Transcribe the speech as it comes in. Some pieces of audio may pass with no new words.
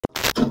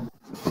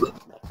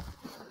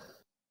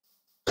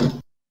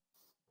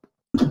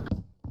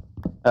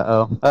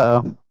Uh-oh.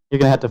 Uh-oh. You're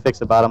gonna have to fix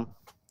the bottom.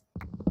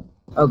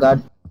 Oh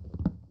god.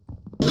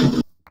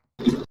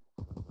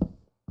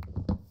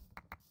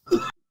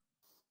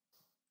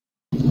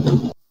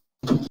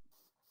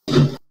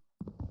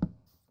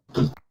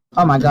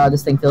 Oh my god,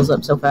 this thing fills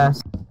up so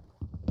fast.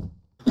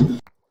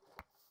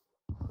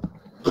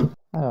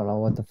 I don't know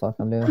what the fuck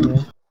I'm doing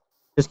here.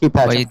 Just keep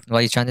patching. What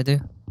are you trying to do?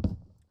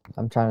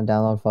 I'm trying to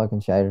download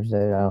fucking shaders,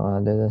 dude. I don't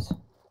want to do this.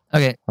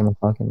 Okay. I'm a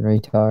fucking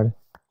retard.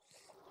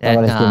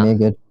 And, Nobody's giving me a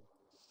good.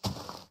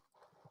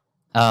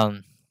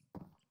 I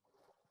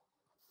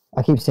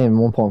keep seeing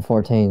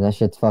 1.14. That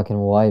shit's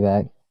fucking way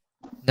back.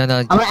 No.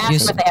 I'm gonna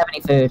ask them if they have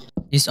any food.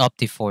 Use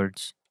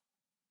Optiforge.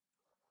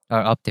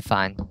 Or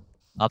Optifine.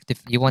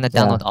 You want to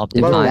download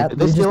Optifine? Did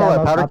they steal all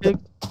our powder keg?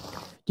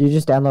 Do you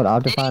just download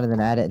Optifine and then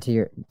add it to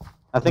your...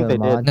 I think they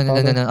did.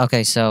 No.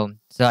 Okay, so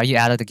are you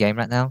out of the game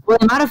right now? Well,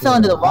 they might have fell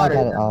into the water.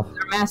 I got it off.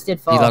 Their mask did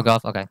fall. You log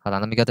off? Okay, hold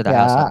on. Let me go to the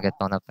house and get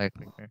blown up by a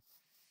creeper.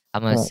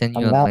 I'm gonna send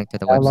you a link to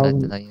the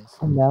website that I use.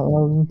 I'm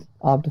downloading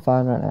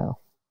Optifine right now.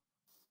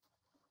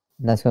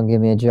 And that's gonna give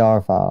me a jar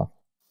file.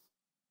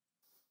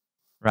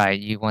 Right,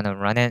 you want to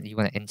run it? You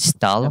want to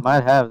install? It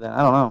might have that.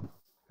 I don't know.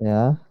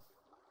 Yeah.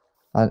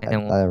 I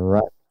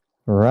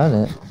run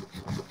it.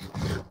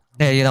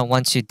 Yeah,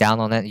 once you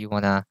download it, you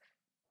want to...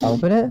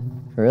 Open it?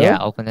 Really? Yeah,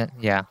 open it.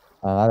 Yeah.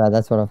 Oh,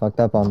 that's what I fucked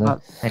up on then.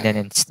 And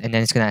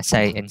then it's gonna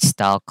say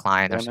install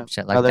client or some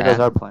shit like that. There goes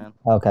our plan.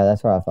 Okay,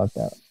 that's where I fucked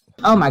up.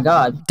 Oh my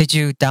god. Did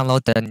you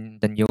download the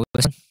newest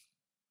one?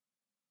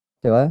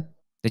 Do I?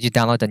 Did you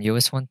download the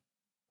newest one?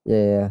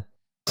 Yeah.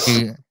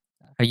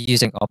 Are you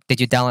using Did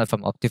you download it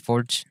from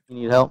Optiforge? You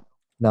need help?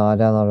 No, I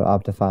downloaded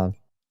Optifine.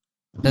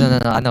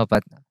 No. I know,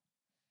 but...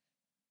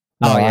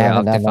 No, oh yeah,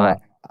 Optifine.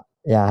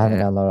 Yeah, I haven't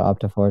downloaded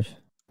Optiforge.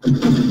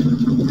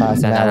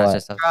 Christ,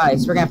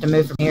 we're gonna have to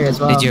move from here as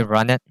well. Did you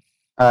run it?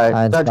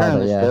 Alright, start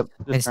turning the ship.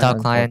 Install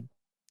client,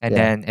 and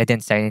then it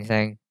didn't say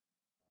anything.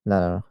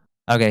 No.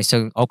 Okay,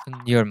 so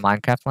open your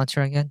Minecraft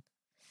launcher again.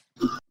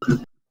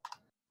 1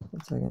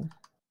 second.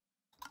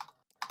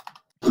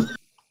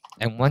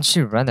 And once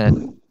you run it,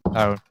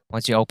 or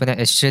once you open it,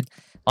 it should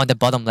on the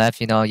bottom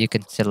left. You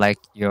can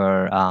select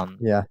your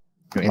your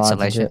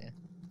installation.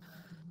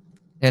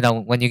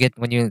 When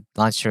you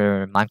launch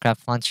your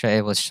Minecraft launcher,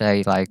 it will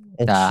say like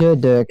it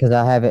should do it because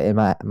I have it in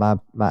my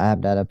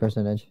app data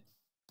percentage.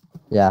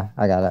 Yeah,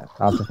 I got it.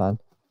 Optifine.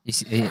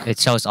 It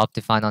shows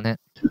Optifine on it.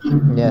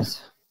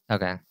 Yes.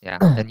 Okay, yeah.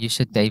 Then you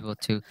should be able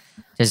to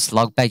just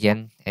log back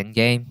in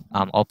game.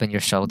 Open your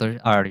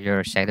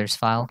your shaders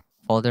file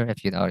folder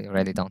if you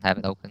already don't have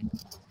it open.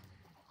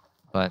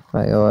 But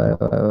wait.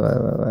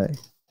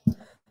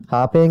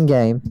 Hop in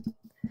game.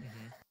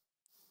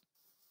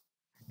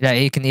 Yeah,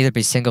 it can either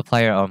be single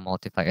player or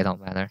multiplayer. It don't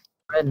matter.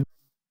 It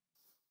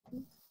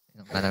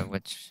don't matter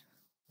which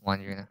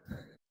one you're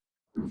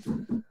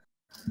gonna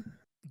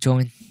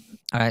join.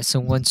 Alright, so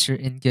once you're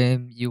in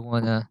game, you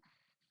wanna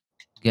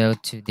go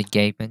to the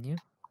game menu.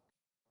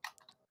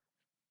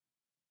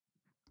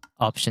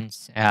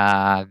 Options,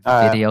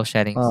 video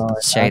settings,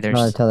 shaders.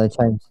 Until they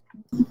change.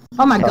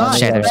 Oh my god,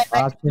 shaders.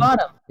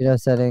 Bottom. Video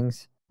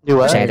settings. Do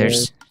what?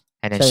 Shaders.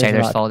 And then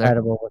shaders folder.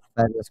 Compatible with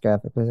fabulous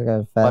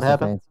graphics. What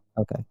happened?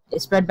 Okay. It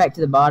spread back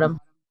to the bottom.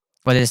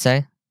 What did it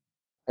say?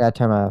 I gotta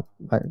turn my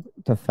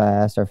to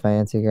fast or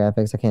fancy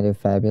graphics. I can't do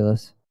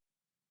fabulous.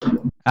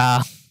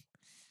 I'm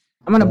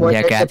gonna board.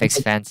 Yeah,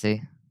 graphics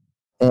fancy.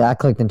 Yeah, I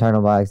clicked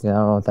internal by accident. I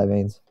don't know what that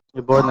means.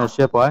 You're boarding the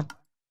ship. Why?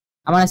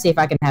 I want to see if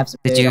I can have some.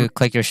 Did you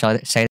click your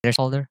shaders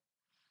folder?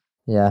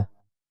 Yeah.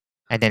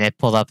 And then it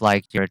pulled up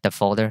like the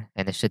folder,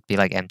 and it should be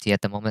like empty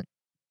at the moment.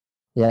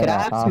 Yeah. Could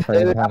I have some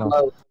food? I'm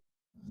low.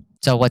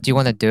 So what you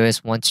want to do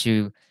is once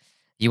you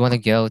want to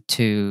go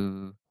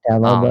to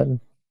download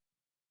button.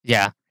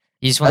 Yeah,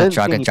 you just want to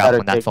drag and drop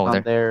on that folder.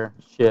 On their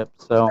ship,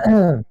 so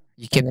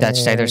you keep that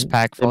shaders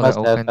pack folder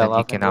open, and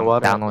you can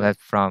download it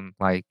from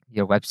like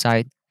your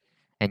website,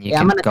 and you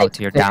can go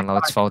to your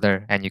downloads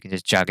folder, and you can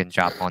just drag and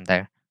drop on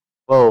there.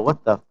 Whoa!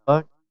 What the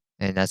fuck?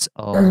 And that's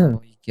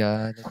all you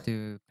gotta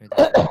do.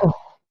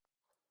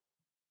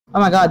 Oh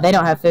my god, they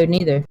don't have food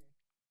neither.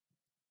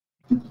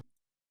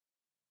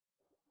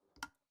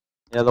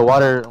 Yeah, the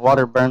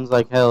water burns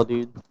like hell,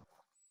 dude.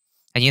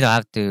 And you don't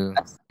have to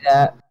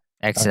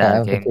exit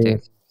out of the game too.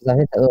 I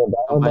hit that little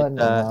download button.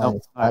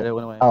 Alright, it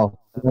went away. Oh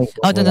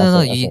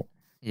no.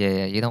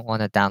 You don't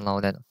want to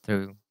download it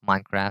through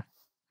Minecraft.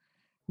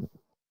 You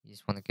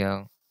just want to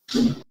go.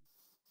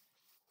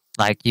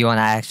 Like you want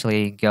to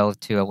actually go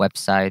to a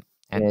website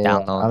and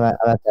download. I'm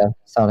at the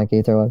Sonic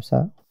Ether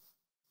website.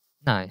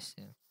 Nice.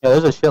 Yeah. Yeah,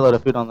 there's a shitload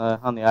of food on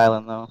the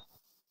island though.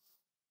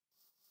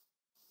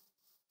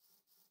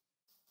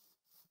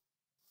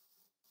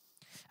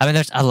 I mean,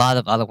 there's a lot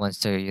of other ones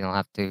too. You don't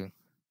have to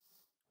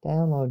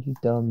download, you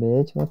dumb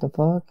bitch. What the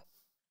fuck?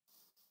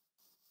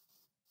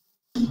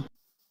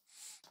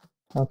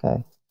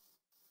 Okay.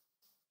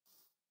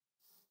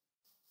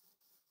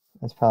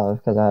 That's probably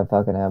because I have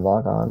fucking ad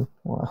block on.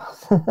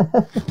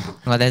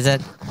 What is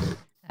it?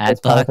 Ad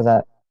block?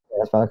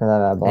 That's probably because I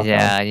have ad block on.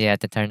 Yeah, you have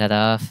to turn that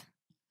off.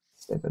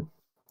 Stupid.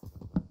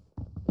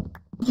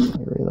 Let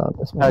me reload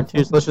this. Alright,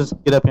 Cheers, let's just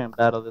get up here and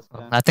battle this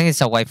guy. I think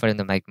it's a way for them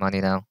to make money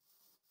though.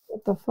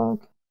 What the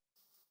fuck?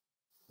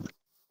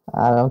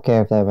 I don't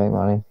care if they make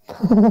money.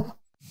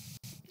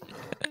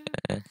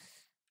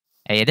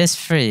 Hey, it is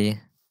free,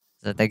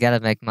 so they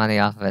gotta make money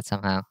off of it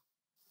somehow.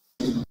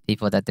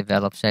 People that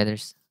develop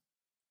shaders.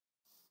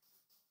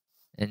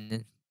 And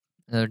in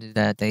order to do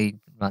that, they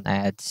run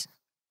ads.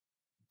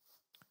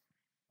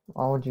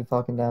 Why would you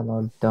fucking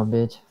download, dumb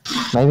bitch?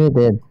 Maybe it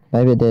did.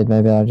 Maybe it did.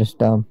 Maybe I was just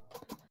dumb.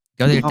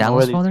 Go to your I don't know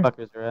where downloads these folder.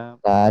 fuckers are at.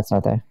 Nah, it's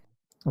not there.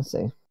 Let's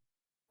see.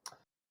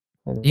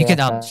 Maybe You could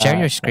that's, share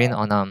your screen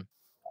on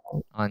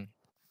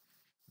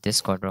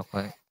Discord real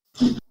quick.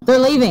 They're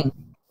leaving.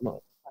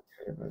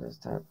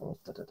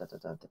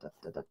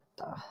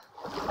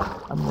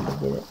 I'm gonna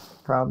get it.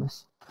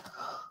 Promise.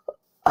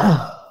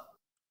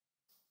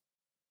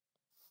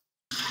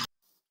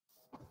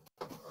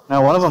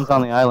 No, one of them's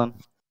on the island.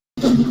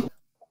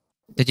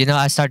 Did you know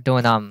I start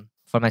doing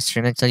for my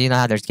streaming? So you know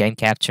how there's game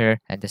capture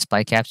and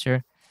display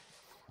capture.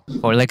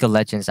 For League of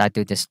Legends, I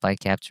do display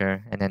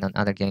capture, and then on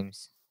other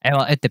games,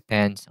 well, it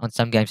depends. On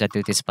some games, I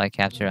do display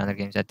capture. Other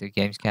games, I do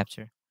games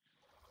capture.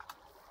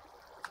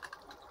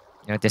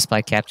 You know,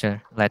 display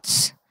capture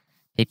lets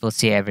people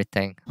see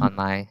everything on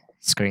my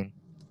screen.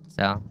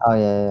 So Oh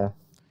yeah.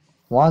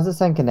 Why is the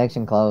same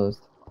connection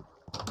closed?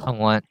 I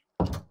want.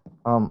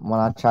 When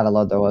I try to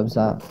load their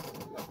website,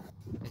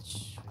 It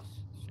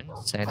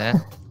shouldn't say that.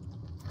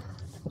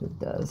 it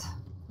does.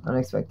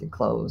 Unexpected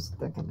close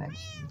the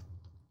connection.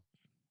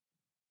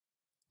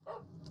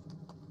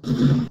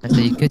 And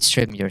so you could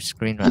stream your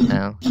screen right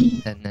now,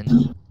 and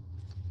then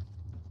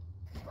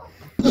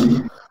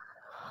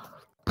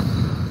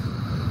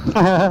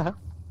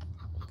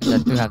because I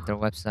do have their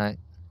website.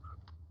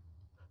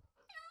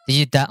 Did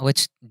you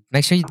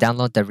make sure you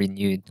download the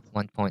renewed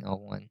 1.01 or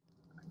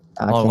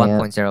I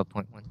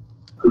 1.0.1.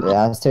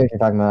 Yeah, I see what you're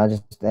talking about.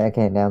 I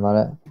can't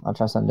download it. I'll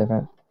try something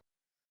different.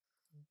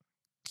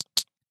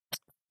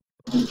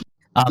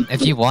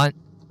 If you want,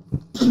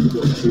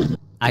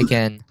 I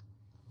can.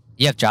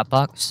 You have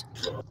Dropbox?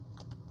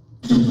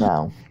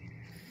 No.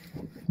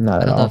 Not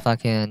I at don't know all. if I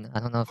can. I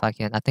don't know if I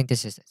can. I think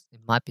this is. It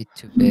might be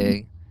too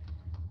big.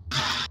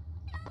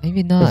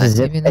 Maybe not. It's a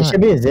zip. Maybe It not.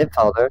 should be a zip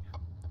folder.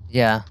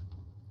 Yeah.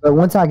 But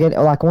once I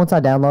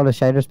download a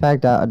shaders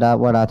pack, that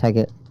what I take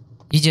it.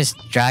 You just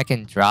drag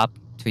and drop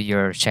to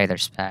your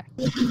shaders pack.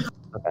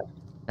 Okay.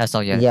 That's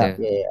all you have Yeah, to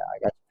do. yeah, I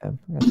got you.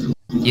 I got you.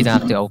 You don't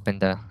have to open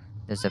the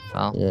zip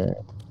file. Yeah.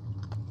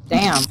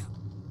 Damn.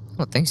 I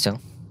don't think so.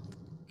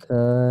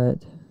 Cut.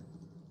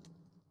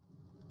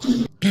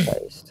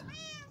 Paste.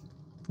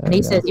 And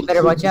he says you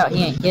better watch out.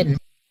 He ain't kidding.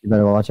 You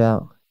better watch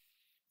out.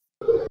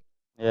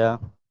 Yeah.